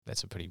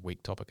that's a pretty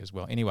weak topic as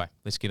well. Anyway,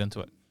 let's get into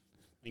it.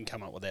 We can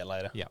come up with that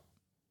later. Yeah.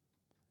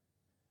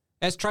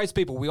 As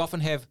tradespeople, we often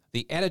have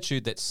the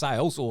attitude that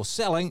sales or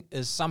selling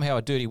is somehow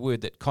a dirty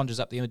word that conjures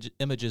up the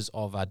images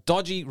of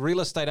dodgy real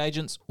estate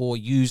agents or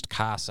used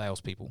car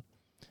salespeople.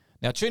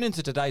 Now, tune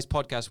into today's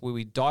podcast where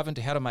we dive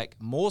into how to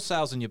make more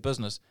sales in your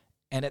business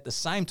and at the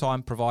same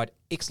time provide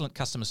excellent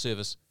customer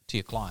service to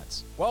your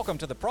clients. Welcome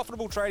to the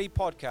Profitable Tradie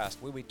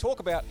Podcast, where we talk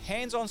about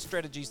hands-on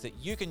strategies that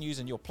you can use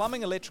in your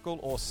plumbing, electrical,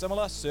 or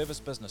similar service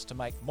business to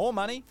make more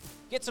money,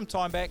 get some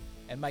time back,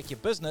 and make your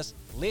business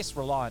less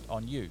reliant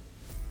on you.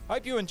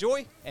 Hope you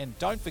enjoy, and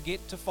don't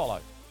forget to follow.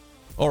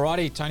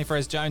 Alrighty, Tony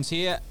Fraz-Jones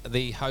here,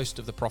 the host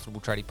of the Profitable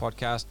Tradie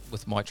Podcast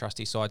with my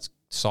trusty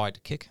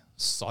sidekick.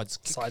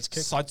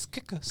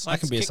 I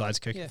can be a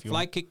sidekick Yeah, if you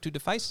flag want. kick to the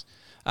face.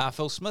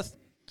 Phil Smith.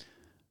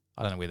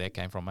 I don't know where that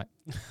came from, mate.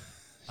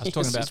 I was Yes,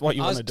 talking it's what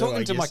you I was wanna do, talking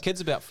I to my guess.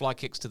 kids about fly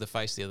kicks to the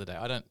face the other day.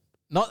 Well,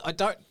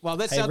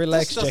 that Hey,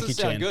 relax, this doesn't Jackie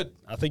sound Chan. good.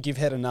 I think you've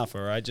had enough,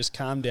 all right? Just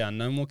calm down.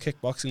 No more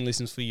kickboxing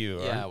lessons for you,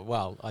 all Yeah, right?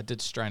 well, I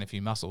did strain a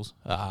few muscles.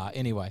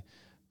 Anyway,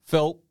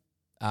 Phil,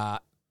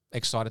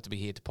 excited to be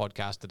here to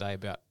podcast today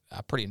about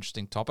a pretty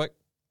interesting topic.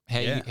 How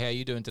are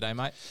you doing today,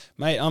 mate?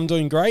 Mate, I'm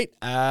doing great.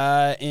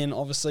 And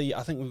obviously,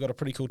 I think we've got a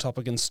pretty cool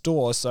topic in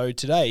store. So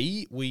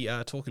today, we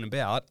are talking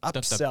about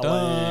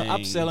upselling.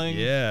 Upselling.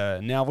 Yeah.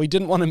 Now, we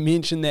didn't want to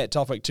mention that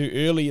topic too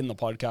early in the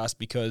podcast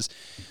because,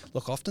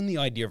 look, often the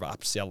idea of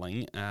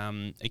upselling,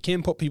 it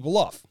can put people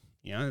off.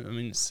 You know, I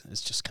mean, it's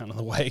just kind of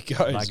the way it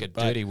goes. Like a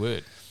dirty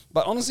word.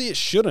 But honestly, it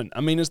shouldn't. I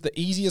mean, it's the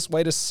easiest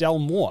way to sell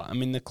more. I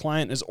mean, the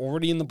client is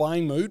already in the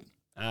buying mood.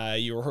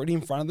 You're already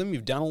in front of them.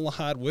 You've done all the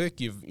hard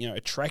work. You've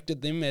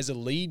attracted them as a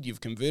lead.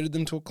 You've converted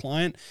them to a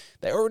client.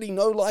 They already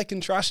know, like,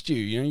 and trust you.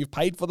 You've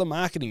paid for the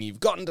marketing. You've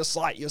gotten to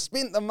site. You've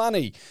spent the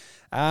money.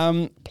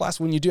 Plus,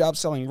 when you do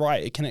upselling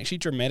right, it can actually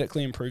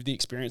dramatically improve the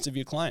experience of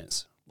your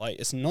clients. Like,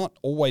 it's not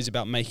always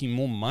about making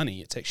more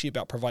money. It's actually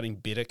about providing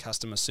better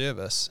customer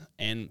service.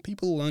 And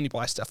people will only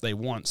buy stuff they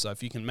want. So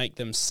if you can make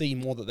them see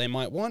more that they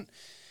might want,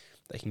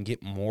 they can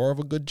get more of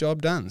a good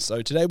job done.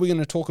 So today we're going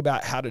to talk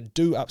about how to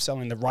do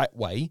upselling the right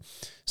way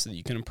so that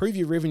you can improve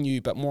your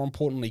revenue, but more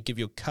importantly, give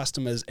your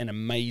customers an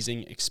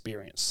amazing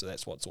experience. So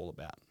that's what it's all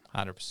about.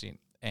 100%.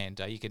 And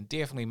you can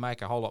definitely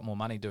make a whole lot more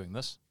money doing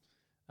this.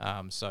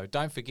 So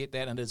don't forget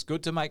that. And it's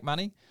good to make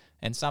money.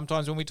 And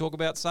sometimes when we talk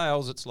about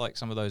sales, it's like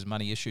some of those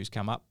money issues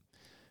come up.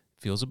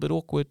 Feels a bit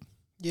awkward.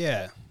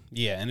 Yeah,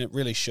 and it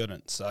really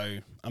shouldn't. So,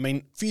 I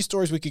mean, a few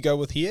stories we could go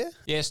with here.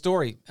 Yeah,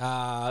 story.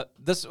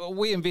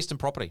 We invest in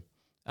property.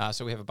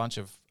 So we have a bunch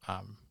of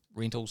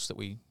rentals that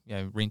we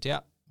rent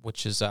out,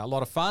 which is a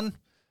lot of fun.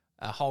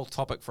 A whole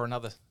topic for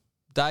another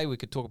day. We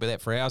could talk about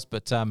that for hours.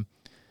 But I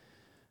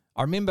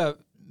remember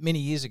many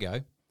years ago,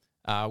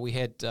 we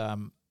had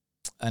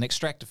an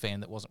extractor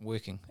fan that wasn't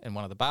working in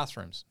one of the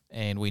bathrooms,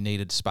 and we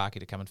needed Sparky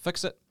to come and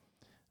fix it.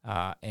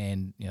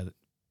 And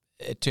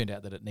it turned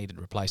out that it needed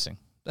replacing.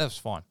 That was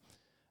fine.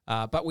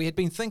 But we had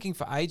been thinking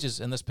for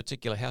ages in this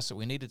particular house that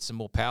we needed some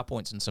more power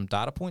points and some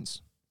data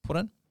points put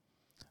in.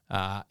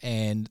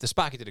 And the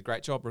Sparky did a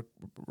great job,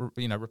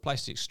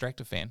 replaced the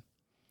extractor fan,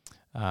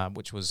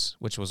 which was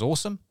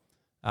awesome.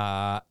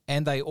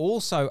 And they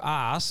also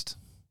asked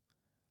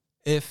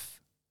if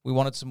we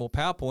wanted some more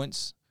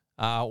PowerPoints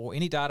or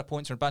any data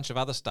points or a bunch of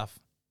other stuff,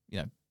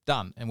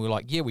 done. And we were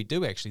like, yeah, we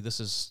do actually.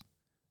 This is,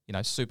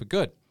 super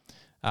good.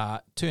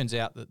 Turns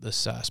out that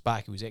this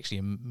Sparky was actually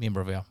a member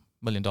of our $1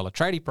 Million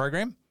Tradie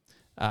program,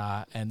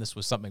 and this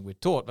was something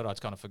we'd taught, but I'd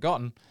kind of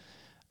forgotten.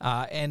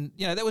 And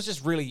that was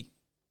just really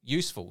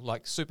useful,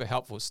 like super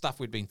helpful stuff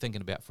we'd been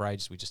thinking about for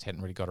ages. We just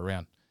hadn't really got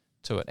around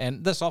to it.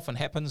 And this often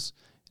happens,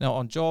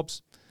 on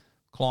jobs.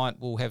 Client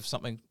will have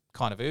something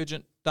kind of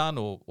urgent done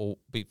or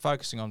be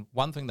focusing on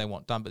one thing they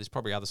want done, but there's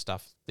probably other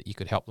stuff that you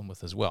could help them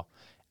with as well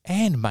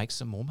and make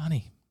some more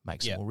money,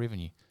 make some more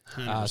revenue.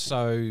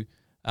 So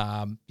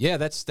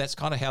that's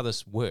kind of how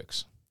this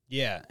works.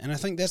 Yeah, and I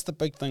think that's the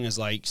big thing is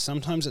like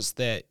sometimes it's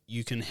that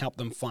you can help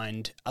them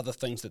find other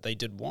things that they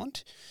did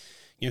want.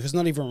 Because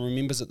not everyone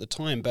remembers at the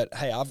time. But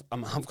hey, I've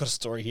got a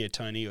story here,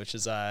 Tony, which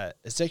is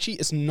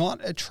it's not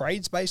a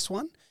trades-based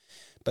one,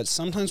 but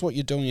sometimes what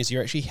you're doing is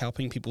you're actually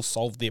helping people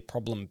solve their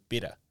problem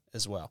better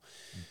as well.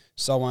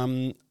 So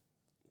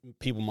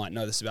people might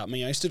know this about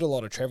me. I used to do a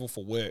lot of travel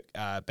for work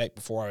back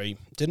before I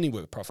did any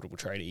work with Profitable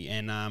Tradie,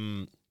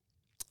 and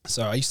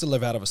so I used to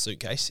live out of a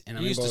suitcase. And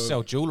you used to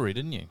sell jewellery,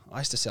 didn't you? I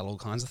used to sell all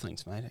kinds of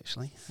things, mate,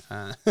 actually.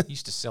 You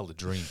used to sell the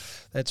dream.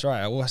 That's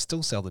right. Well, I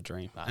still sell the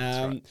dream. That's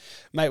right.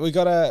 Mate,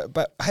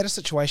 but I had a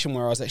situation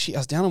where I was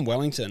down in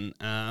Wellington,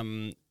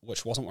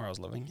 which wasn't where I was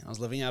living. I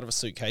was living out of a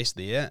suitcase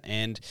there,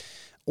 and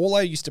all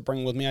I used to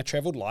bring with me, I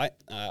travelled light.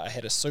 I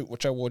had a suit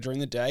which I wore during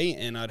the day,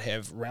 and I'd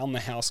have round the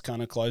house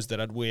kind of clothes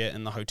that I'd wear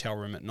in the hotel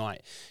room at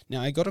night.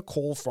 Now, I got a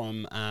call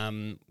from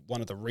one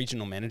of the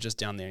regional managers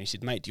down there, and he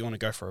said, "Mate, do you want to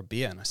go for a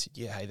beer?" And I said,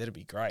 "Yeah, hey, that'd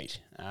be great."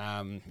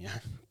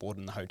 Bored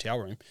in the hotel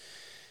room.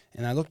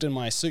 And I looked in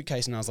my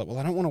suitcase, and I was like, "Well,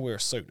 I don't want to wear a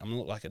suit. I'm going to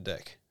look like a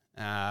dick."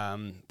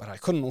 But I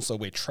couldn't also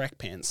wear track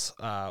pants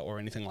or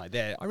anything like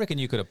that. I reckon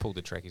you could have pulled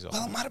the trackies off.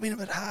 Well, it might have been a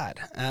bit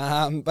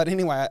hard. But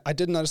anyway, I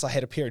did notice I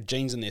had a pair of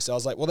jeans in there. So I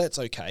was like, well, that's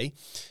okay.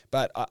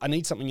 But I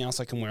need something else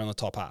I can wear on the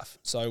top half.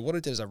 So what I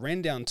did is I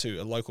ran down to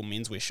a local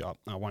menswear shop.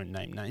 I won't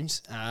name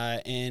names.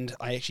 And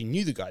I actually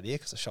knew the guy there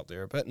because I shopped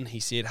there a bit. And he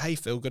said, hey,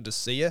 Phil, good to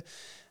see you.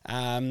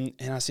 And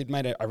I said,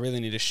 mate, I really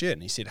need a shirt.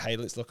 And he said, hey,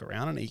 let's look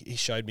around. And he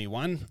showed me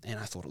one. And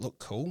I thought it looked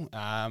cool.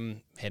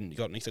 Hadn't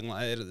got anything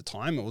like that at the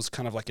time. It was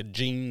kind of like a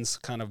jeans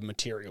kind of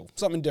material.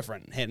 Something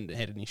different. Hadn't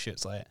had any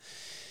shirts like that.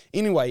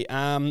 Anyway,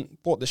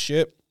 bought the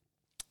shirt.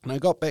 And I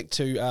got back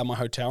to my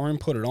hotel room,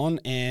 put it on.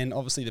 And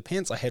obviously the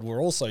pants I had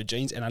were also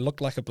jeans. And I looked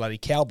like a bloody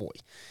cowboy.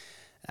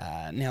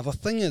 Now, the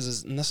thing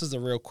is, and this is the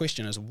real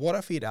question, is what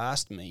if he'd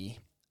asked me,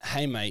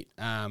 hey, mate,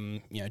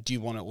 do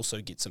you want to also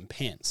get some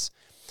pants?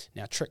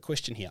 Now, trick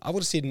question here. I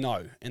would have said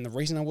no. And the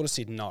reason I would have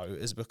said no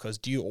is because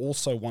do you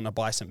also want to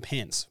buy some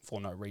pants for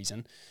no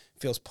reason?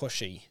 Feels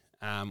pushy,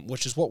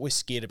 which is what we're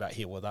scared about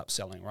here with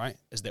upselling, right?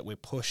 Is that we're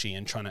pushy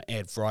and trying to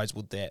advertise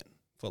with that,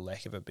 for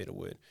lack of a better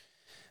word.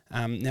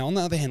 Now, on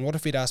the other hand, what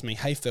if he'd asked me,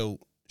 hey, Phil,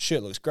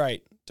 shirt looks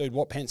great. Dude,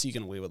 what pants are you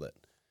going to wear with it?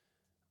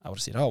 I would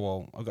have said, oh,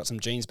 well, I've got some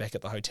jeans back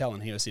at the hotel.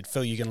 And he would have said,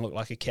 Phil, you're going to look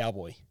like a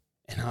cowboy.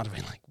 And I'd have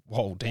been like,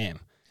 whoa, damn.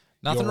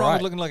 Nothing wrong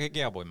with looking like a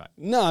cowboy, mate.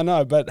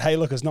 No, but hey,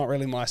 look, it's not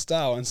really my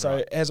style. And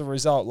so as a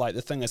result, like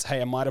the thing is,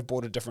 hey, I might have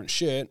bought a different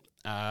shirt.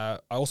 I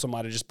also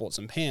might have just bought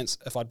some pants.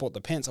 If I'd bought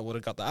the pants, I would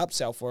have got the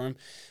upsell for him.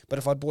 But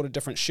if I'd bought a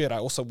different shirt, I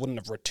also wouldn't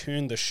have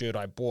returned the shirt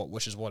I bought,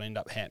 which is what ended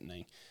up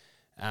happening.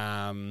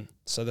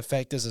 So the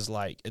fact is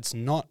like, it's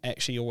not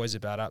actually always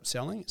about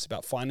upselling. It's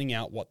about finding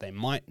out what they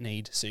might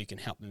need so you can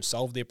help them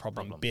solve their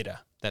problem better.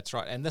 That's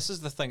right. And this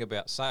is the thing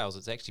about sales.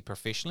 It's actually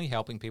professionally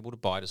helping people to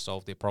buy to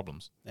solve their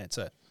problems. That's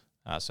it.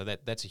 So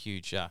that's a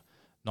huge,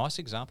 nice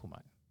example,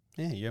 mate.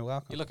 Yeah, you're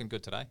welcome. You're looking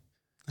good today.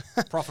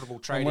 Profitable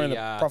tradie. I'm wearing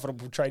a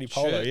profitable tradie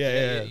polo.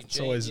 Yeah. It's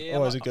always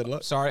a good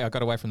look. Sorry, I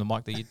got away from the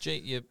mic there.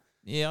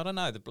 I don't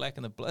know, the black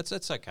and the blue. It's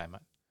okay,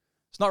 mate.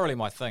 It's not really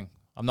my thing.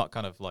 I'm not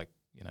kind of like,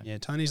 Yeah,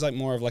 Tony's like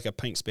more of like a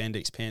pink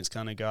spandex pants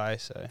kind of guy.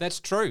 So that's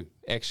true,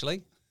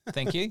 actually.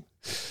 Thank you.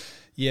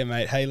 Yeah,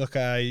 mate. Hey, look,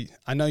 I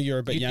know you're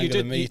a bit younger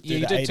than me.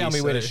 You did tell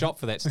me where to shop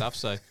for that stuff,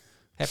 so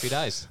happy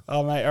days.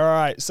 Oh, mate. All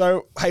right.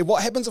 So, hey,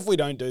 what happens if we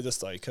don't do this,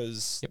 though?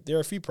 Because there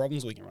are a few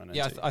problems we can run into.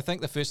 Yeah, I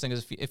think the first thing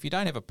is if you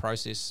don't have a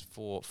process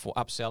for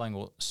upselling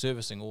or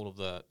servicing all of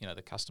the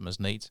the customer's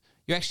needs,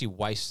 you actually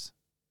waste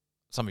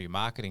some of your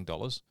marketing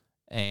dollars,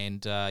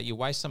 and you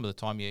waste some of the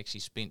time you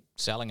actually spent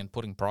selling and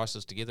putting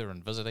prices together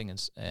and visiting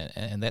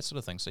and that sort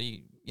of thing. So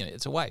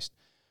it's a waste.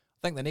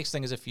 I think the next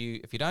thing is if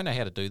you don't know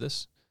how to do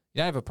this, you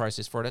don't have a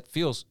process for it. It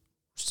feels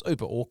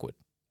super awkward.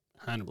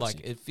 100%.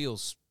 Like it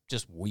feels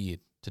just weird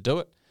to do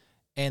it,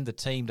 and the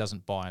team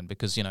doesn't buy in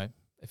because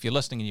if you're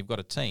listening and you've got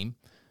a team,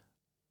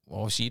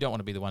 well, obviously you don't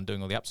want to be the one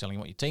doing all the upselling. You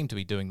want your team to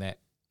be doing that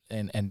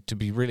and to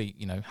be really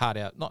not hard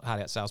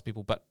out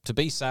salespeople, but to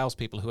be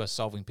salespeople who are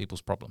solving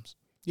people's problems.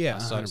 Yeah,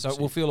 so it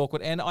will feel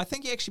awkward, and I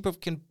think you actually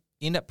can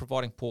end up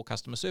providing poor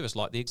customer service,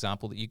 like the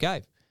example that you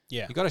gave.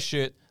 Yeah, you got a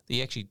shirt that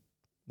you actually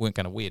weren't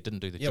going to wear, didn't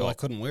do the job. Yeah, well, I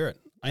couldn't wear it.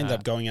 I ended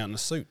up going out in a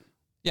suit.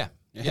 Yeah,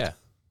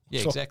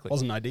 exactly.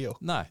 Wasn't ideal.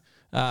 No.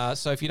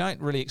 So if you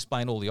don't really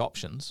explain all the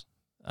options,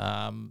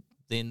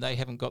 then they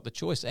haven't got the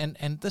choice.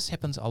 And this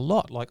happens a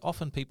lot. Like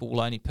often people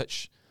will only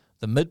pitch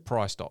the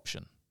mid-priced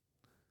option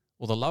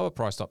or the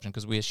lower-priced option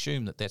because we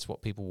assume that that's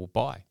what people will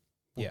buy.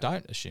 Well,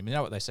 don't assume. You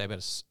know what they say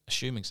about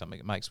assuming something?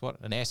 It makes what?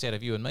 An ass out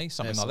of you and me?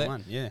 Something like that.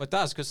 One, yeah. But it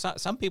does, because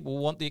some people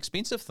want the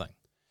expensive thing.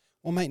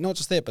 Well, mate, not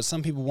just that, but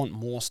some people want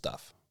more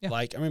stuff. Yeah.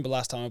 Like, I remember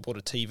last time I bought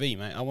a TV,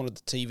 mate. I wanted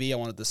the TV, I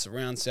wanted the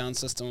surround sound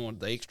system, I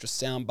wanted the extra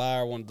sound bar,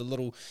 I wanted the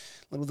little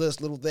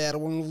this, little that, I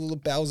wanted the little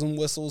bells and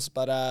whistles,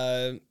 but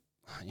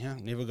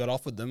never got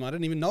offered them. I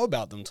didn't even know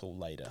about them till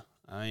later.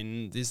 I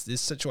mean, there's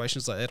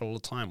situations like that all the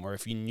time where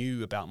if you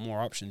knew about more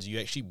options, you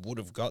actually would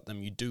have got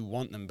them. You do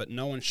want them, but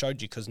no one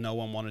showed you because no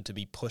one wanted to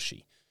be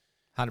pushy.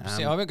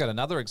 100%. I've got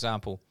another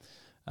example.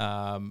 We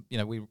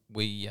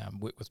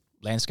work with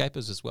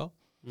landscapers as well.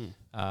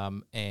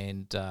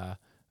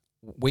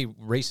 We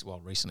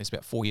recently, it's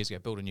about 4 years ago,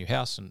 built a new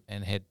house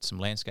and had some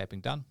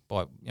landscaping done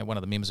by one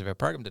of the members of our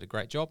program. Did a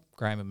great job,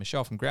 Graham and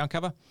Michelle from Ground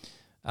Cover.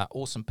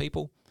 Awesome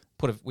people.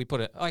 We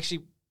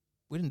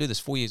didn't do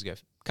this 4 years ago.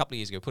 A couple of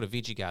years ago, put a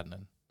veggie garden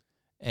in,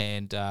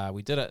 and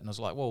we did it. And I was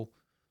like, well,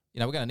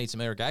 we're going to need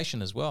some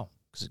irrigation as well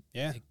because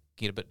it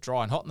get a bit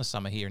dry and hot in the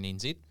summer here in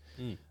NZ.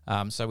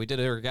 So we did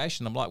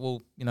irrigation. I'm like,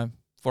 well,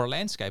 for a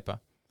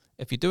landscaper,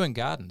 if you're doing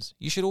gardens,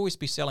 you should always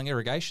be selling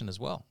irrigation as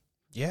well.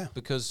 Yeah,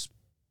 because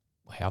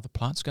how are the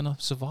plants going to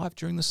survive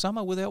during the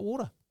summer without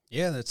water?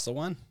 Yeah, that's the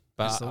one.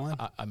 But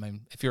I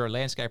mean, if you're a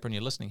landscaper and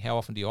you're listening, how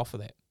often do you offer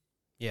that?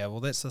 Yeah,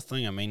 well, that's the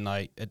thing. I mean,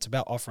 like, it's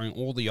about offering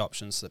all the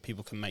options so that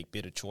people can make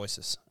better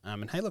choices.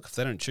 And hey, look, if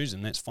they don't choose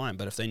them, that's fine.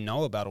 But if they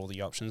know about all the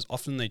options,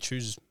 often they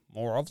choose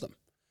more of them.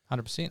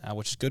 100%.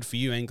 Which is good for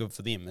you and good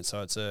for them. And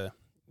so it's a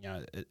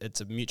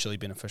mutually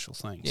beneficial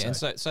thing. Yeah, and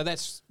so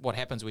that's what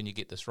happens when you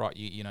get this right.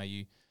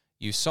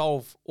 You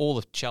solve all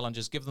the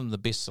challenges, give them the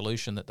best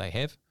solution that they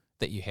have.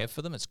 that you have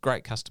for them. It's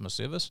great customer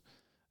service,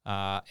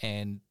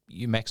 and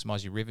you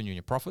maximize your revenue and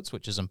your profits,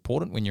 which is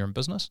important when you're in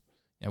business.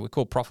 You know, we're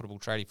called profitable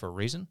tradie for a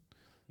reason,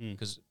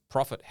 because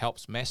profit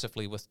helps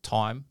massively with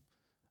time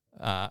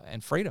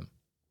and freedom.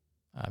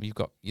 You've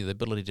got the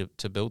ability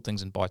to build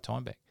things and buy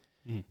time back.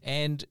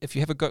 And if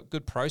you have a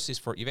good process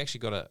for it, you've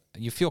actually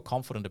you feel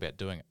confident about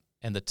doing it,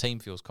 and the team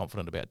feels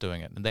confident about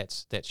doing it, and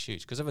that's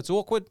huge. Because if it's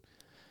awkward,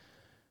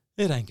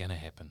 it ain't going to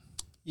happen.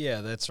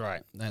 Yeah, that's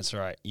right. That's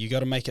right. You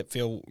got to make it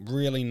feel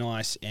really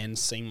nice and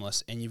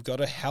seamless, and you've got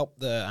to help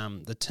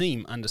the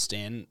team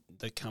understand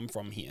the come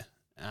from here.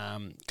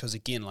 Because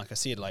again, like I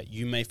said, like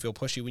you may feel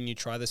pushy when you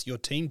try this. Your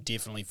team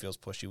definitely feels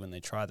pushy when they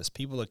try this.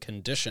 People are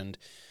conditioned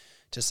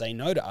to say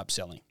no to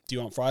upselling. Do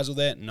you want fries with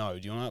that? No.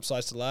 Do you want to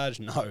upsize to large?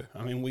 No.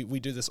 I mean, we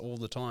do this all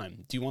the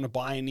time. Do you want to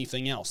buy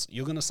anything else?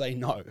 You're going to say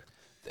no.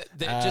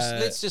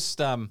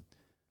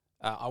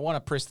 I want to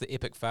press the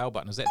epic fail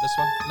button. Is that this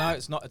one? No,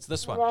 it's not. It's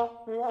this one.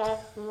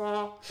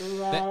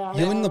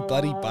 You're in the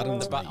bloody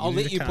buttons, mate. I'll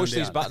let you push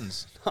these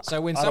buttons. So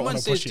when someone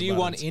says, do you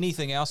want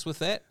anything else with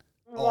that?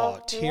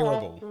 Oh,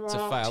 terrible. It's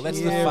a fail.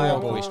 That's the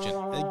fail question.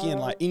 Again,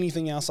 like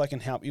anything else I can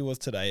help you with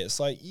today, it's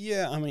like,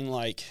 yeah, I mean,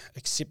 like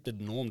accepted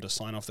norm to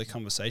sign off the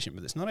conversation,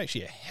 but it's not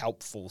actually a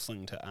helpful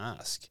thing to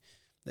ask.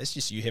 That's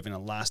just you having a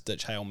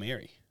last-ditch Hail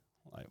Mary.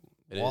 Like,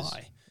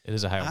 why? It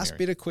is a Hail Mary. Ask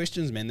better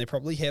questions, man. They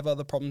probably have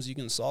other problems you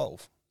can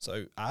solve.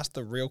 So ask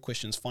the real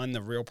questions, find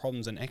the real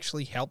problems, and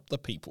actually help the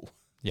people.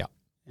 Yeah.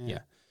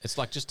 It's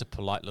like just a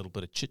polite little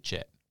bit of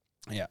chit-chat.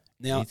 Yeah.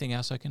 Now, anything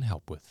else I can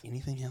help with?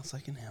 Anything else I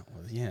can help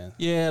with? Yeah.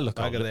 Yeah. Look,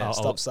 I'll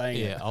stop saying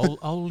it. Yeah,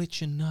 I'll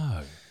let you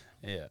know.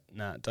 Yeah.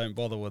 No, don't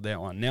bother with that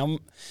one. Now,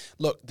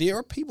 look, there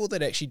are people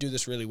that actually do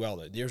this really well,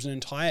 though. There's an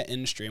entire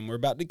industry, and we're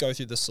about to go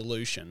through the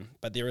solution,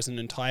 but there is an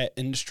entire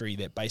industry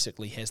that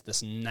basically has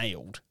this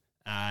nailed.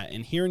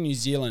 And here in New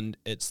Zealand,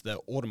 it's the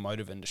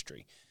automotive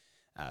industry.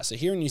 So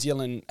here in New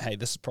Zealand, hey,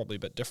 this is probably a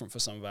bit different for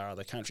some of our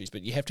other countries,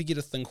 but you have to get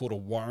a thing called a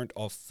warrant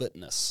of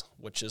fitness,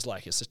 which is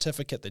like a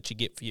certificate that you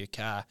get for your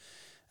car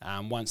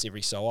once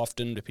every so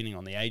often, depending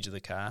on the age of the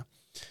car,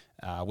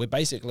 where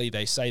basically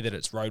they say that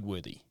it's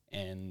roadworthy,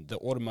 and the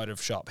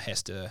automotive shop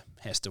has to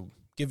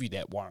give you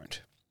that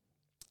warrant.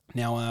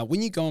 Now,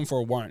 when you go in for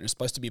a warrant, it's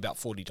supposed to be about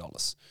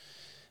 $40.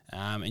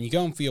 And you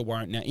go in for your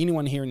warrant. Now,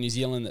 anyone here in New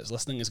Zealand that's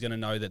listening is going to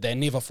know that they're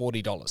never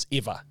 $40,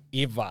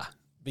 ever.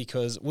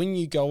 Because when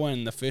you go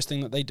in, the first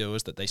thing that they do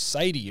is that they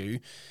say to you,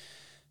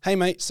 hey,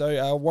 mate, so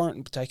our warrant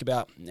will take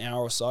about an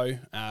hour or so.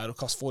 It'll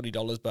cost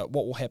 $40, but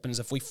what will happen is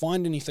if we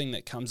find anything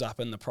that comes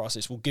up in the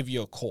process, we'll give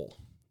you a call.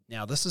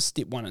 Now, this is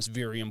step one. It's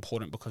very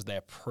important because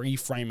they're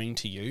pre-framing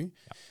to you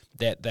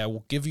that they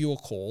will give you a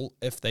call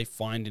if they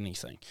find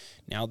anything.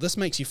 Now, this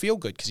makes you feel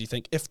good because you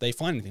think if they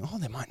find anything,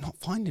 they might not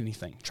find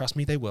anything. Trust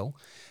me, they will.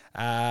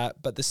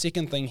 But the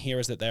second thing here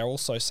is that they're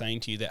also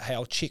saying to you that, hey,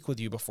 I'll check with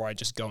you before I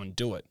just go and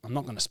do it. I'm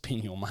not going to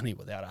spend your money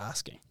without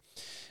asking.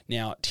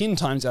 Now, 10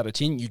 times out of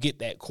 10, you get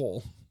that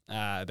call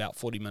about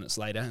 40 minutes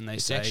later, and they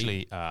say... It's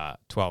actually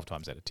 12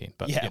 times out of 10,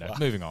 but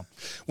moving on.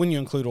 When you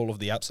include all of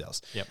the upsells.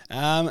 Yep.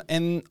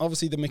 And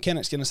obviously the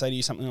mechanic's going to say to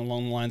you something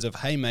along the lines of,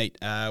 hey, mate,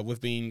 we've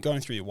been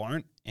going through your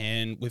warrant,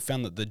 and we've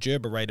found that the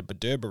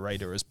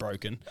gerberator is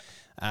broken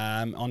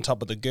on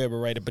top of the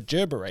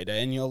gerberator,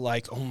 and you're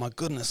like, oh my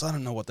goodness, I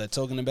don't know what they're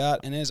talking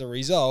about. And as a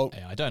result...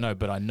 Yeah, I don't know,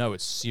 but I know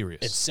it's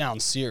serious. It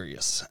sounds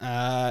serious.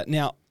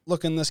 Now,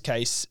 look, in this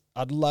case,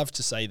 I'd love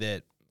to say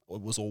that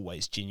it was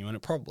always genuine.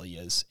 It probably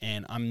is.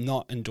 And I'm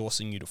not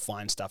endorsing you to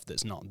find stuff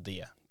that's not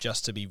there,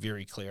 just to be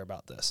very clear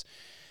about this.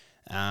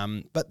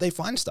 But they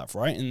find stuff,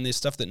 right? And there's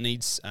stuff that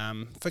needs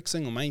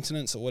fixing or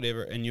maintenance or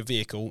whatever in your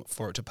vehicle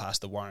for it to pass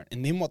the warrant.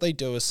 And then what they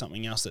do is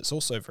something else that's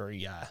also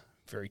very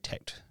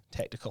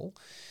tactical,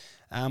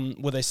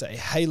 where they say,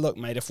 hey, look,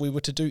 mate, if we were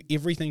to do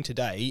everything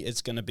today,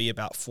 it's going to be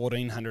about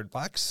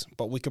 $1,400,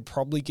 but we could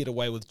probably get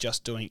away with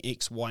just doing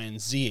X, Y, and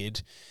Z,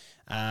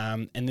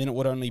 and then it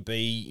would only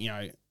be,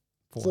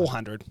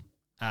 $400,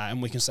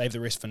 and we can save the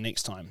rest for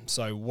next time.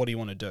 So what do you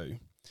want to do?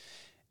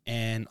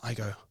 And I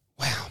go,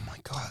 wow, my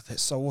God,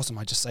 that's so awesome.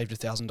 I just saved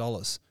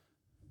 $1,000.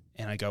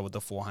 And I go with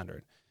the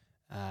 400.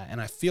 And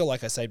I feel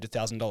like I saved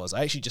 $1,000.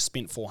 I actually just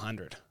spent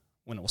 400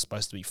 when it was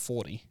supposed to be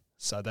 40.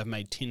 So they've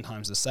made 10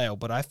 times the sale,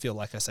 but I feel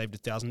like I saved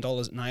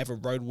 $1,000 and I have a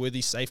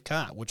roadworthy, safe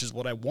car, which is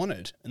what I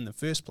wanted in the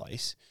first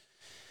place.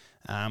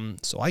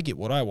 So I get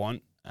what I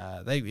want.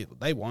 They get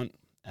what they want.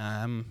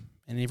 And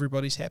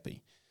everybody's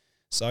happy.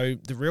 So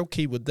the real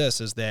key with this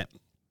is that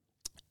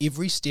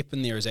every step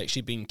in there has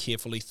actually been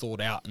carefully thought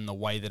out in the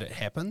way that it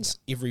happens.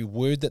 Every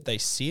word that they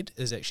said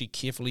is actually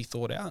carefully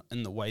thought out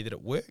in the way that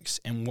it works.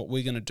 And what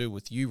we're going to do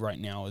with you right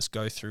now is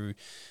go through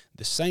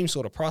the same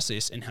sort of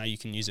process and how you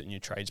can use it in your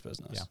trades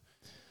business. Yeah.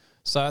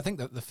 So I think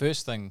that the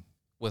first thing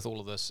with all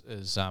of this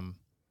is,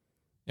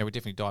 we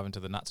definitely dive into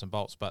the nuts and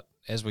bolts. But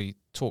as we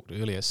talked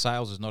earlier,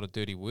 sales is not a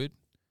dirty word.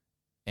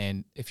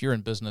 And if you're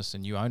in business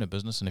and you own a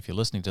business, and if you're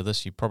listening to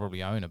this, you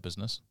probably own a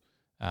business.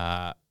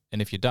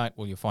 And if you don't,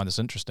 well, you'll find this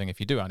interesting.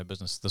 If you do own a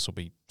business, this will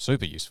be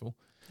super useful.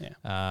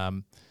 Yeah.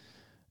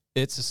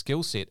 It's a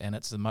skill set, and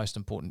it's the most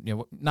important.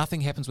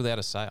 Nothing happens without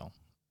a sale.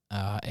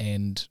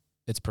 and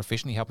it's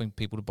professionally helping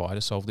people to buy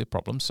to solve their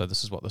problems. So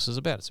this is what this is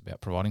about. It's about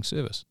providing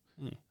service.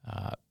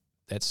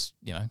 That's,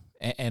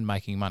 and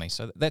making money.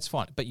 So that's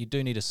fine. But you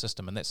do need a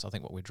system, and that's, I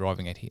think, what we're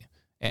driving at here.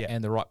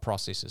 And the right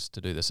processes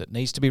to do this. It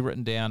needs to be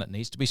written down. It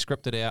needs to be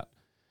scripted out.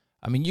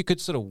 I mean, you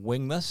could sort of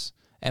wing this,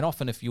 and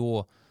often if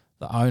you're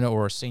the owner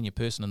or a senior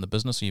person in the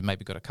business, or you've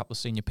maybe got a couple of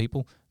senior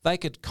people, they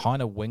could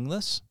kind of wing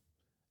this,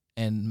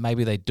 and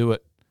maybe they do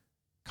it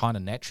kind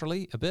of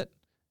naturally a bit,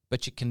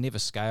 but you can never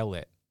scale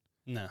that.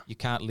 No. You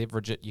can't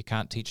leverage it. You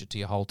can't teach it to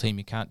your whole team.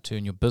 You can't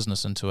turn your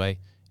business into a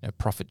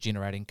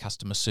profit-generating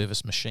customer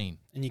service machine.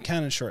 And you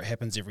can't ensure it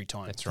happens every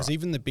time. That's Because right.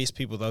 even the best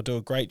people, they'll do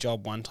a great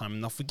job one time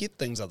and they'll forget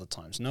things other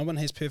times. No one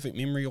has perfect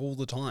memory all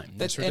the time.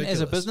 That's and ridiculous.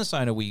 as a business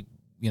owner, we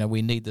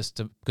need this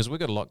to, because we've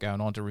got a lot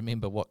going on, to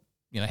remember what,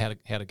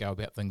 how to go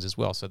about things as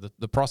well. So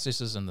the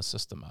processes and the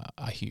system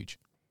are huge.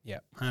 Yeah,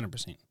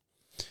 100%.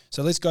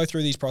 So let's go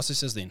through these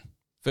processes then.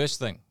 First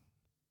thing,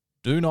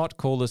 do not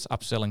call this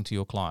upselling to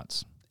your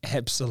clients.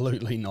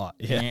 Absolutely not.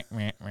 Yeah.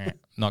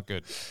 Not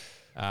good.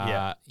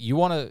 Yeah. You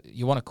want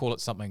to call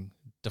it something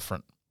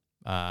different,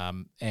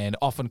 and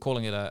often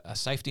calling it a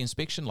safety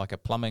inspection, like a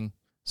plumbing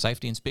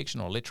safety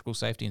inspection or electrical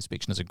safety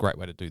inspection, is a great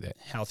way to do that.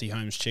 Healthy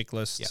homes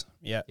checklist.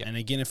 Yeah. And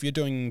again, if you're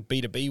doing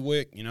B2B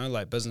work,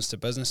 like business to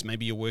business,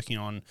 maybe you're working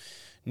on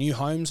new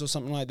homes or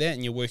something like that,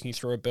 and you're working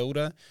through a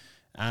builder,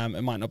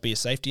 it might not be a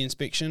safety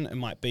inspection. It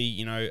might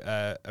be,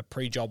 a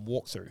pre-job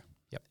walkthrough.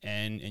 Yep.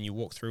 And you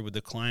walk through with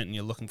the client and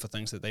you're looking for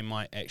things that they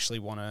might actually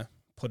want to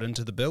put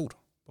into the build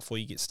before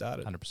you get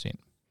started. 100%.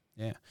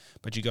 Yeah.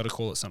 But you got to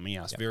call it something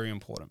else. Yep. Very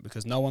important,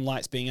 because no one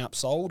likes being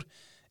upsold,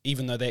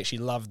 even though they actually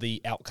love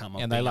the outcome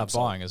of And being they love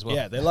upsold. buying as well.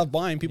 Yeah, they love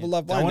buying. People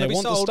love Don't buying. wanna They be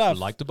want sold, the stuff.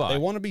 like to buy. They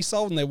want to be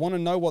sold and they want to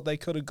know what they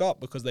could have got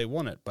because they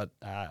want it. But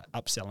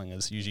upselling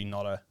is usually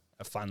not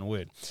a fun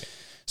word.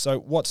 So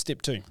what's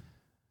step 2?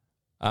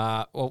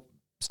 Well,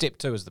 step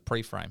 2 is the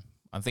pre-frame.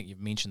 I think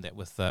you've mentioned that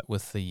with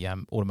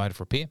the automotive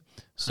repair.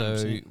 So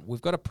 100%.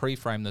 we've got to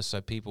pre-frame this so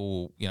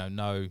people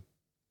know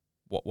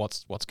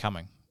what's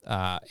coming.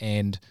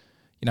 And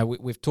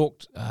we've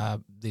talked.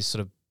 There's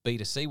sort of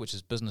B2C, which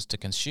is business to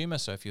consumer.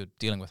 So if you're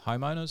dealing with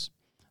homeowners,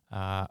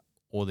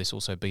 or there's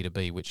also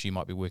B2B, which you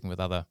might be working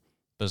with other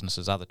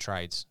businesses, other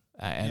trades,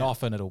 and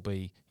often it'll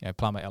be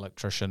plumber,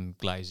 electrician,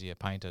 glazier,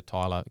 painter,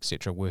 tiler,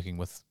 etc., working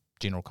with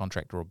general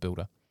contractor or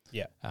builder.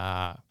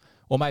 Yeah.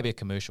 Or maybe a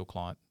commercial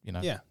client,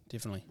 Yeah,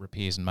 definitely.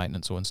 repairs and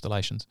maintenance or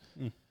installations.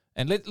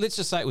 And let's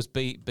just say it was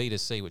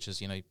B2C, which is,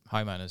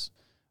 homeowners.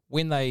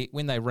 When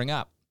they ring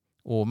up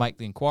or make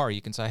the inquiry,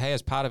 you can say, hey,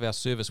 as part of our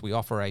service, we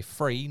offer a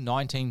free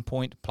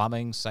 19-point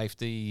plumbing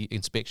safety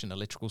inspection,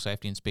 electrical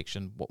safety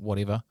inspection,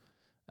 whatever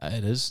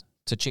it is,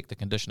 to check the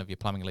condition of your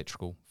plumbing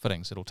electrical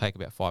fittings. It'll take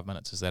about 5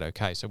 minutes. Is that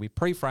okay? So we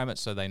pre-frame it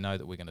so they know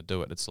that we're going to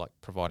do it. It's like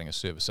providing a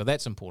service. So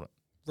that's important.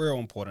 Real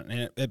important.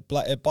 And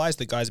it buys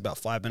the guys about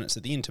 5 minutes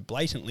at the end to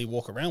blatantly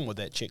walk around with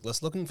that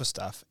checklist looking for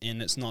stuff, and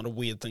it's not a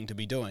weird thing to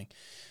be doing.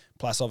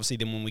 Plus, obviously,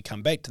 then when we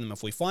come back to them,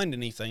 if we find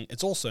anything,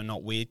 it's also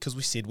not weird because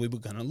we said we were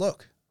going to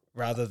look,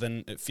 rather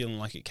than it feeling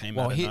like it came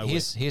out of nowhere.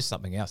 Here's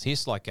something else.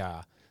 Here's like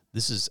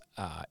this is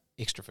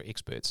extra for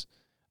experts.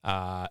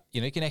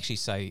 You can actually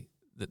say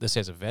that this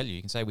has a value.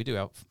 You can say we do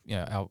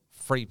our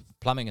free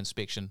plumbing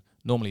inspection,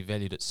 normally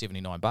valued at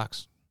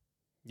 $79.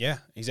 Yeah,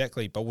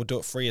 exactly. But we'll do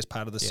it free as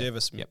part of the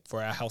service Yep.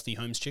 for our healthy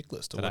homes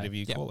checklist or Today. whatever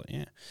you Yep. call it.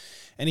 Yeah.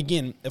 And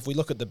again, if we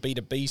look at the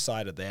B2B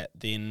side of that,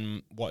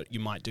 then what you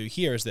might do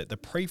here is that the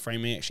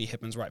pre-framing actually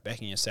happens right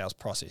back in your sales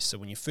process. So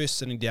when you're first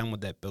sitting down with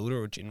that builder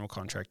or general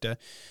contractor,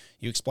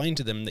 you explain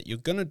to them that you're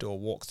going to do a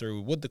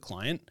walkthrough with the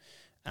client,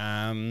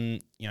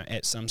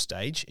 at some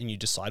stage, and you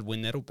decide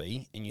when that'll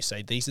be, and you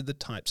say, these are the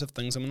types of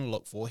things I'm going to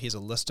look for. Here's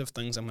a list of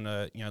things I'm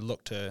going to,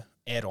 look to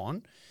add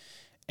on.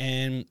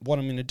 And what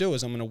I'm going to do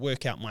is I'm going to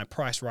work out my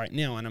price right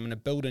now, and I'm going to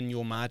build in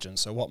your margin.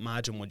 So what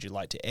margin would you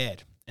like to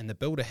add? And the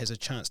builder has a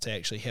chance to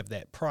actually have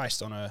that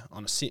priced on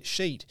a set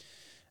sheet.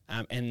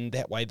 And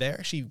that way they're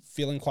actually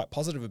feeling quite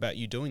positive about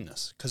you doing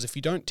this. Because if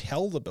you don't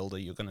tell the builder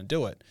you're going to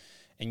do it,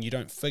 and you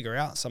don't figure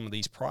out some of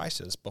these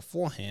prices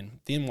beforehand,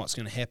 then what's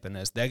going to happen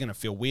is they're going to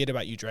feel weird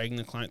about you dragging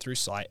the client through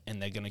site,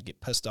 and they're going to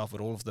get pissed off at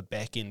all of the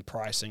back-end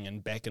pricing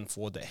and back and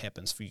forth that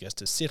happens for you guys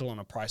to settle on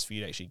a price for you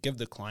to actually give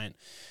the client,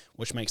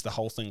 which makes the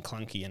whole thing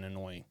clunky and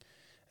annoying.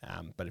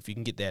 But if you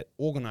can get that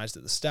organized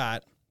at the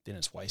start, then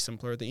it's way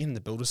simpler at the end.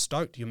 The builder's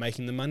stoked. You're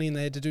making the money and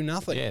they had to do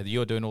nothing. Yeah,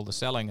 you're doing all the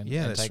selling and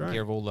taking right.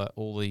 care of all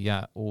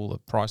the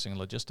pricing and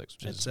logistics,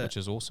 which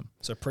is awesome.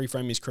 So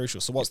pre-frame is crucial.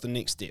 So what's the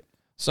next step?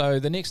 So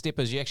the next step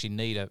is you actually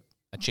need a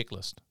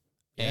checklist.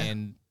 Yeah.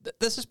 And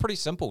this is pretty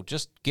simple.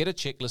 Just get a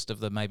checklist of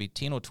the maybe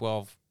 10 or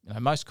 12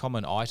 most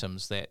common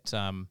items that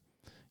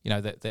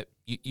that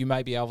you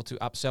may be able to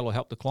upsell or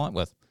help the client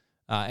with.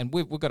 And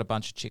we've got a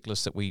bunch of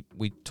checklists that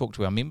we talk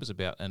to our members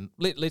about. And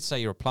let's say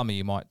you're a plumber,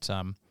 you might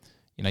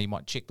you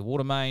might check the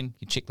water main,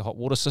 you check the hot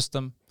water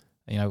system,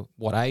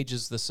 what age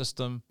is the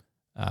system,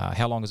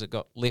 how long has it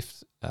got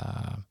left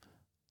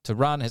to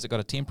run, has it got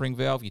a tempering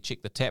valve, you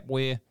check the tap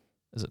wear,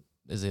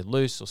 is it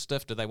loose or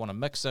stiff, do they want a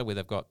mixer where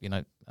they've got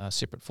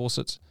separate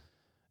faucets,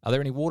 are there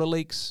any water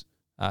leaks,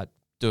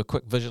 do a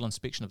quick visual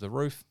inspection of the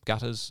roof,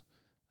 gutters,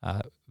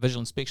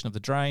 visual inspection of the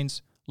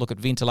drains, look at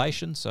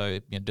ventilation. So,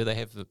 do they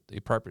have the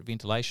appropriate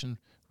ventilation,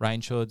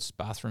 range hoods,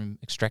 bathroom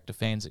extractor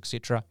fans,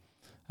 etc.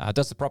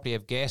 Does the property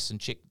have gas, and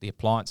check the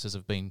appliances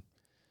have been,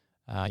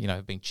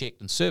 have been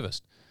checked and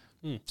serviced.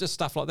 Just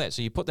stuff like that.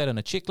 So you put that in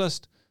a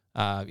checklist.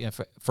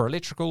 For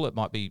electrical, it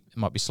might be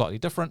slightly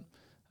different.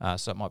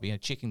 So it might be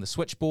checking the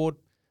switchboard.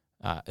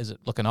 Is it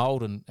looking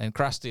old and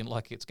crusty and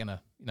like it's going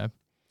to,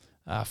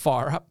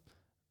 fire up?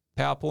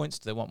 Power points.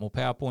 Do they want more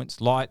power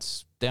points?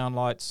 Lights, down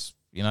lights,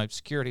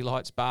 security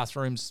lights,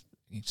 bathrooms,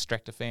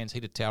 extractor fans,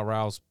 heated towel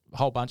rails, a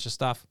whole bunch of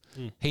stuff.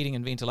 Heating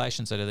and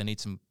ventilation. So do they need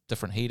some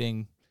different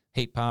heating,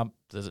 heat pump?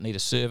 Does it need a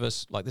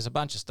service? Like there's a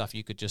bunch of stuff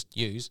you could just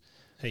use,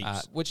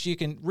 which you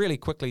can really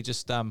quickly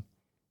just,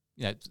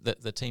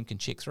 the team can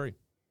check through.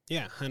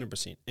 Yeah,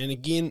 100%. And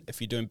again,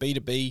 if you're doing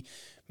B2B,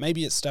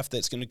 maybe it's stuff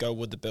that's going to go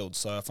with the build.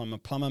 So if I'm a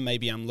plumber,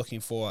 maybe I'm looking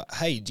for,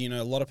 hey,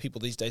 a lot of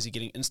people these days are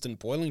getting instant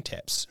boiling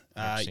taps.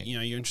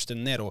 You're interested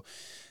in that. Or,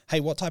 hey,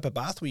 what type of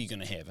bath were you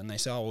going to have? And they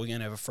say, we're going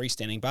to have a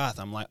freestanding bath.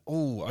 I'm like,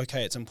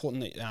 okay, it's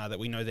important that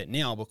we know that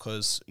now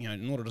because,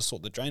 in order to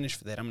sort the drainage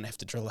for that, I'm going to have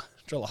to drill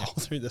a hole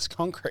through this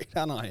concrete,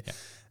 aren't I? Yeah.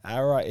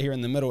 Right here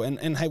in the middle.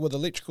 And hey, with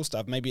electrical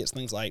stuff, maybe it's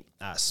things like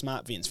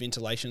smart vents,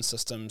 ventilation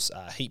systems,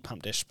 heat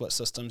pump dash split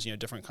systems,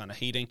 different kind of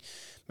heating.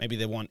 Maybe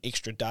they want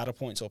extra data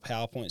points or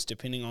power points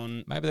depending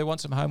on... Maybe they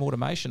want some home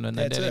automation and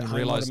they don't even home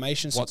realise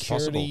automation, what's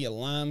security, possible.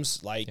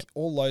 alarms,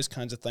 all those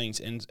kinds of things.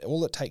 And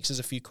all it takes is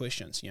a few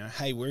questions.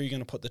 Hey, where are you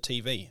going to put the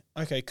TV?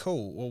 Okay,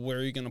 cool. Well, where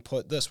are you going to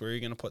put this? Where are you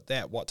going to put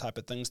that? What type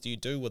of things do you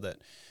do with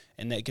it?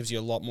 And that gives you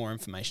a lot more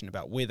information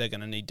about where they're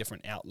going to need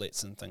different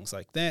outlets and things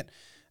like that.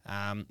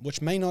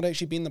 Which may not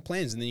actually be in the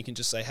plans, and then you can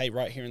just say, hey,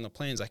 right here in the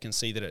plans I can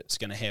see that it's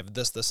going to have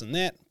this, this and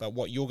that, but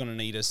what you're going to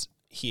need is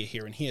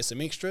here and here, some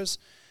extras.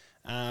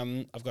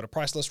 I've got a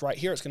price list right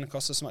here, it's going to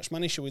cost this much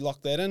money, should we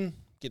lock that in,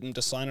 get them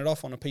to sign it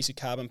off on a piece of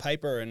carbon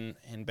paper, and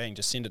bang,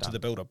 just send it to the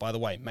builder. By the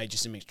way, made you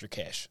some extra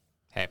cash.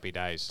 Happy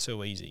days.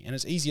 Too easy. And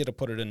it's easier to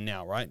put it in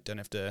now, right? Don't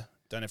have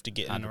to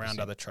get in around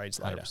other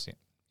trades later. 100%.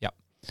 Yep.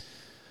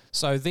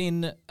 So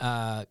then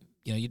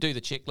you do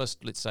the checklist,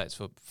 let's say it's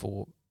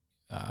for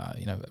a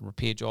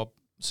repair job,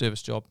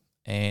 service job,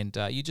 and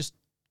you just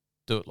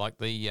do it like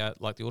the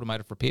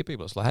automotive repair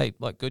people. It's like,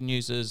 hey, good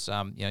news is,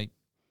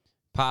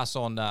 pass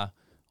on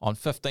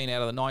 15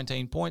 out of the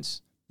 19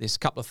 points. There's a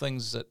couple of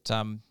things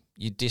that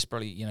you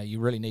desperately, you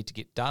really need to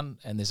get done,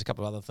 and there's a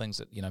couple of other things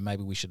that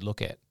maybe we should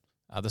look at.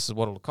 This is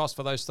what it'll cost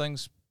for those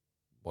things.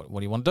 What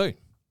do you want to do?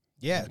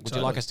 Yeah, would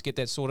you like us to get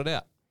that sorted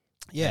out?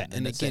 Yeah,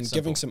 and again,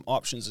 giving some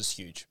options is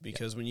huge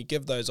because when you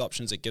give those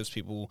options, it gives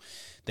people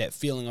that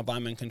feeling of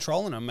I'm in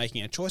control and I'm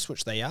making a choice,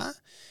 which they are,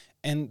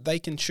 and they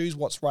can choose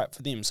what's right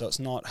for them. So it's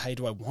not, hey,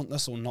 do I want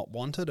this or not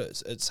want it?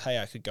 It's hey,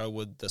 I could go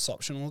with this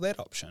option or that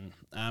option.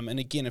 And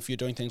again, if you're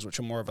doing things which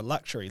are more of a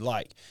luxury,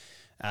 like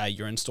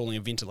you're installing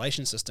a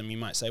ventilation system, you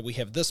might say, we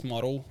have this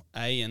model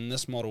A and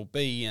this model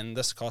B, and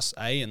this costs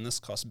A and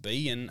this costs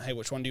B, and hey,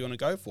 which one do you want to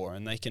go for?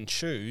 And they can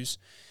choose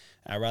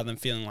rather than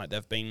feeling like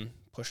they've been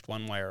pushed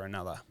one way or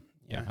another.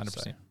 Yeah,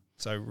 100%.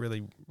 So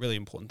really, really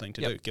important thing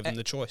to do. Give them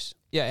the choice.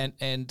 Yeah,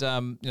 and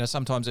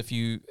sometimes if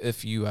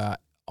you are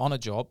on a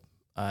job,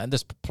 and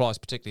this applies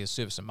particularly as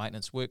service and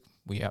maintenance work,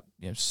 we are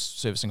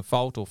servicing a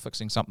fault or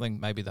fixing something.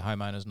 Maybe the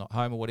homeowner's not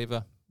home or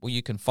whatever. Well,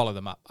 you can follow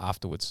them up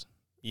afterwards.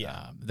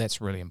 Yeah, that's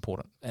really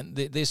important. And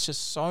there's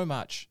just so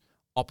much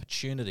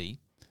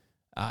opportunity,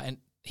 and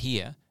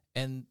here.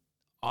 And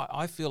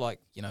I feel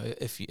like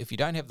if you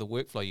don't have the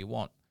workflow you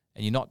want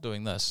and you're not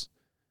doing this,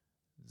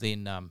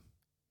 then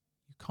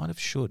kind of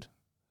should,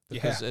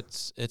 because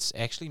it's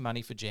actually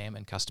money for jam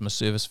and customer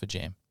service for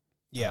jam.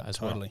 Yeah,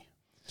 totally.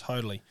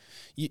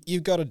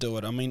 You've got to do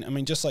it. I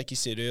mean, just like you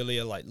said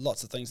earlier, like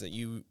lots of things that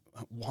you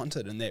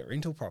wanted in that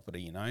rental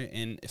property,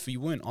 and if you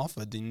weren't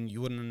offered, then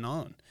you wouldn't have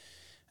known.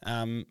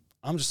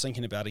 I'm just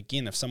thinking about,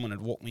 again, if someone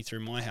had walked me through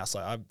my house,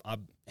 like I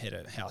had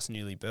a house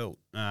newly built.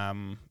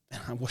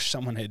 I wish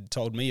someone had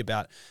told me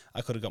about,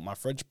 I could have got my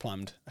fridge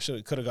plumbed.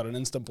 Could have got an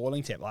instant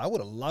boiling tap. Like, I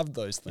would have loved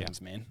those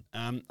things, man.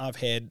 I've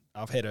had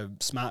a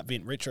smart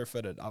vent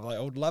retrofitted. I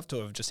would love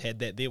to have just had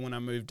that there when I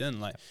moved in.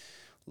 Like,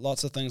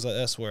 lots of things like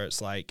this where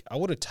it's like, I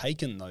would have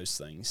taken those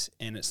things,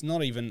 and it's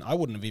not even, I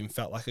wouldn't have even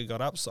felt like I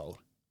got upsold.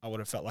 I would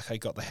have felt like I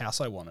got the house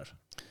I wanted.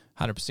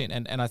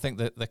 100%. And I think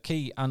that the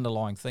key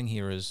underlying thing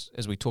here is,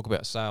 as we talk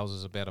about sales,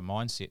 is about a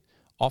mindset.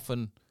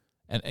 Often,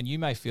 and you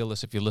may feel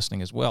this if you're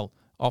listening as well,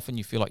 often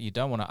you feel like you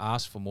don't want to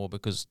ask for more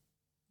because,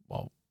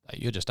 well,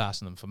 you're just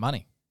asking them for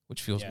money,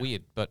 which feels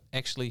weird. But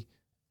actually,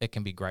 it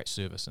can be great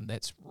service, and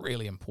that's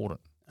really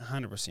important.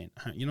 100%.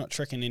 You're not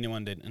tricking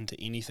anyone into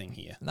anything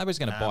here. Nobody's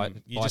going to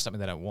buy something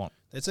they don't want.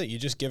 That's it. You're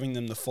just giving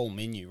them the full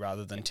menu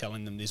rather than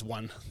telling them there's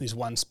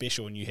one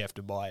special and you have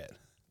to buy it.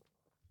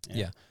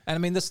 Yeah. And I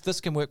mean,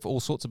 this can work for all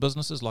sorts of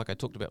businesses. Like I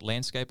talked about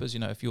landscapers,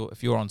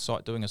 if you're on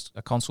site doing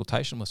a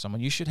consultation with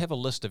someone, you should have a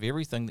list of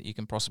everything that you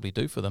can possibly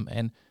do for them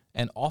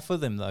and offer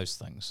them those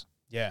things.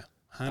 Yeah,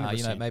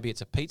 100%. Maybe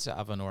it's a pizza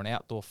oven or an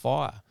outdoor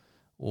fire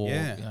or,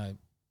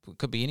 It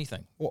could be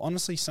anything. Well,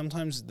 honestly,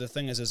 sometimes the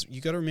thing is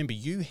you got to remember,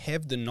 you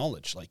have the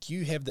knowledge. Like,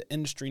 you have the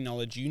industry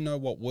knowledge. You know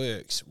what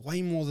works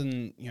way more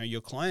than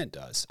your client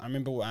does. I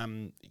remember,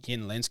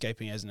 again,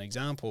 landscaping as an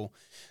example.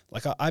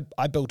 Like,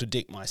 I built a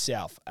deck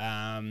myself.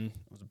 It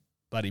was a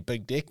bloody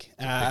big deck.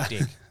 Big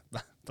deck.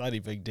 Bloody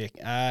big deck.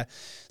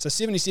 So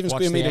 77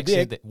 square meter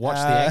deck. Watch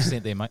the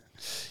accent there, mate.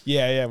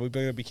 Yeah, we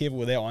better be careful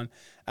with that one.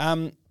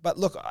 But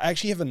look, I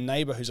actually have a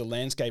neighbor who's a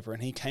landscaper,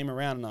 and he came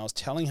around and I was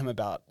telling him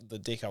about the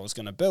deck I was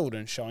going to build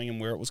and showing him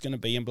where it was going to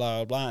be and blah,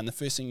 blah, blah. And the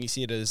first thing he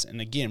said is, and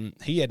again,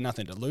 he had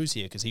nothing to lose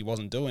here because he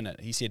wasn't doing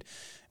it. He said,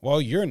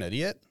 well, you're an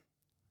idiot.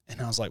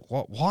 And I was like,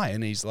 what? Why?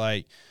 And he's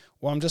like,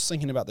 well, I'm just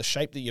thinking about the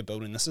shape that you're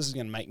building. This is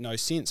going to make no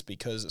sense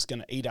because it's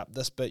going to eat up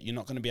this bit. You're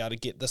not going to be able to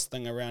get this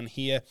thing around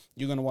here.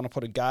 You're going to want to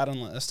put a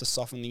garden like this to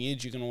soften the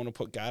edge. You're going to want to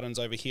put gardens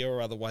over here,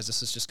 or otherwise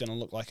this is just going to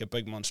look like a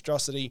big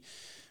monstrosity.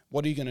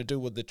 What are you going to do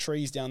with the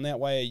trees down that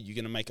way? Are you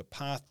going to make a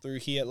path through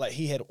here? Like,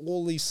 he had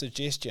all these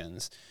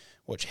suggestions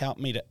which helped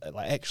me to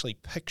actually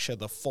picture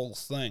the full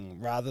thing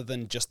rather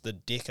than just the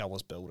deck I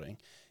was building.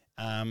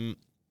 And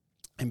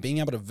being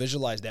able to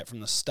visualize that from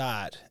the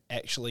start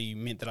actually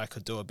meant that I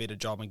could do a better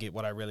job and get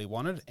what I really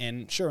wanted.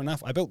 And sure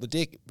enough, I built the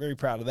deck, very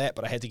proud of that,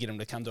 but I had to get him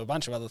to come to a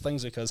bunch of other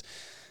things because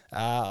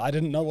I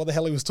didn't know what the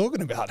hell he was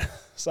talking about.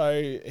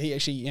 So he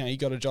actually, he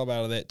got a job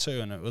out of that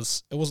too, and it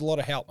was a lot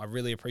of help. I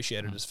really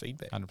appreciated his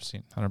feedback.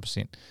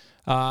 100%.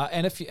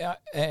 And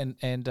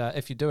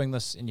if you're doing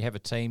this and you have a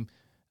team,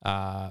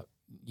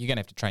 you're going to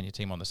have to train your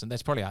team on this, and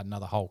that's probably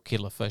another whole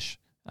kettle of fish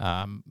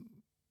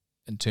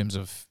in terms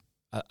of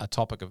a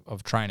topic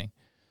of training.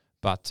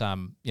 But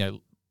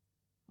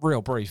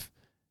real brief,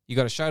 you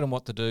got to show them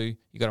what to do.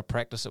 You got to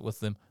practice it with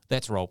them.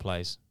 That's role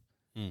plays.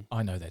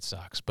 I know that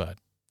sucks, but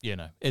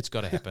it's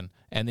got to happen.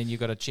 And then you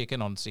got to check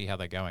in on see how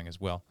they're going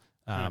as well,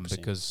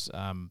 because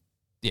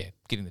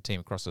getting the team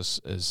across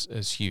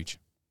is huge.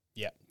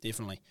 Yeah,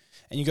 definitely.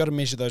 And you got to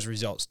measure those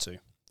results too.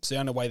 It's the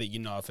only way that you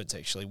know if it's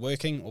actually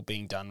working or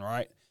being done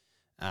right.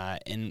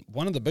 And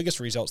one of the biggest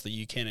results that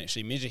you can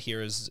actually measure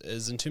here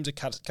is in terms of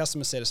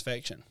customer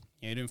satisfaction.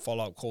 You're doing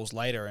follow-up calls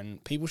later,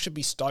 and people should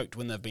be stoked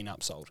when they've been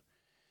upsold.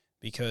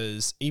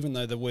 Because even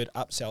though the word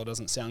upsell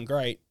doesn't sound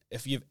great,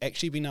 if you've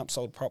actually been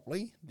upsold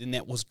properly, then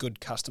that was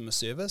good customer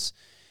service,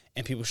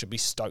 and people should be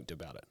stoked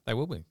about it. They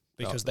will be.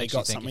 Because they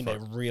got something they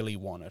really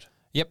wanted.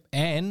 Yep,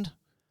 and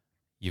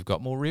you've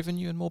got more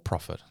revenue and more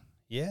profit.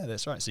 Yeah,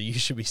 that's right. So you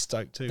should be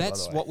stoked too,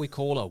 That's by the way. what we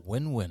call a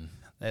win-win.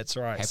 That's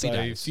right. Happy so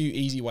days. A few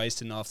easy ways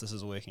to know if this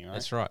is working, right?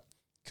 That's right.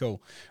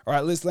 Cool. All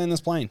right, let's land this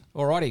plane.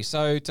 Alrighty,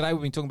 so today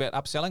we've been talking about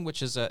upselling,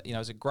 which is a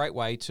great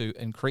way to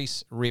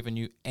increase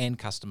revenue and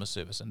customer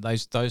service, and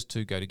those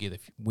two go together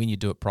when you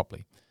do it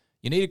properly.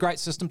 You need a great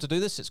system to do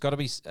this. It's got to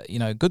be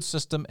a good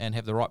system and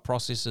have the right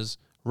processes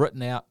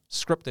written out,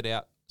 scripted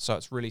out, so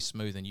it's really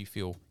smooth and you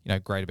feel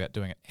great about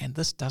doing it. And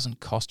this doesn't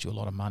cost you a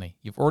lot of money.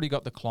 You've already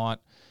got the client.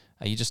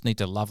 You just need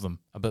to love them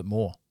a bit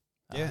more.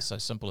 Yeah. So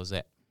simple as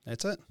that.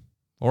 That's it.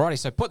 Alrighty,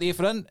 so put the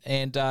effort in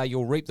and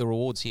you'll reap the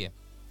rewards here.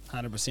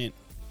 100%.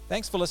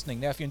 Thanks for listening.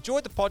 Now, if you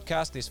enjoyed the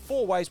podcast, there's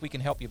 4 ways we can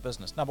help your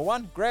business. Number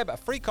 1, grab a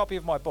free copy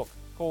of my book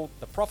called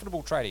The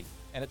Profitable Tradie,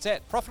 and it's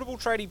at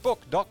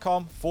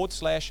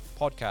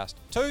profitabletradebook.com/podcast.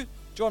 2,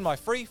 join my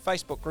free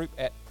Facebook group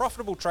at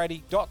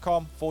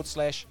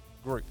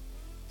profitabletradie.com/group.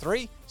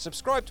 3,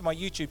 subscribe to my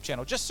YouTube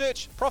channel. Just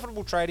search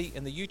Profitable Tradie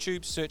in the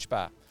YouTube search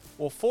bar.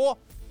 Or 4,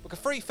 book a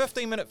free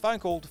 15-minute phone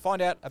call to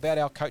find out about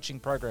our coaching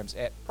programs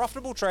at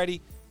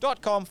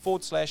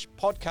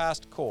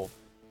profitabletradie.com/podcast call.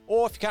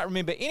 Or if you can't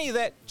remember any of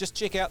that, just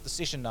check out the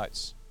session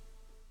notes.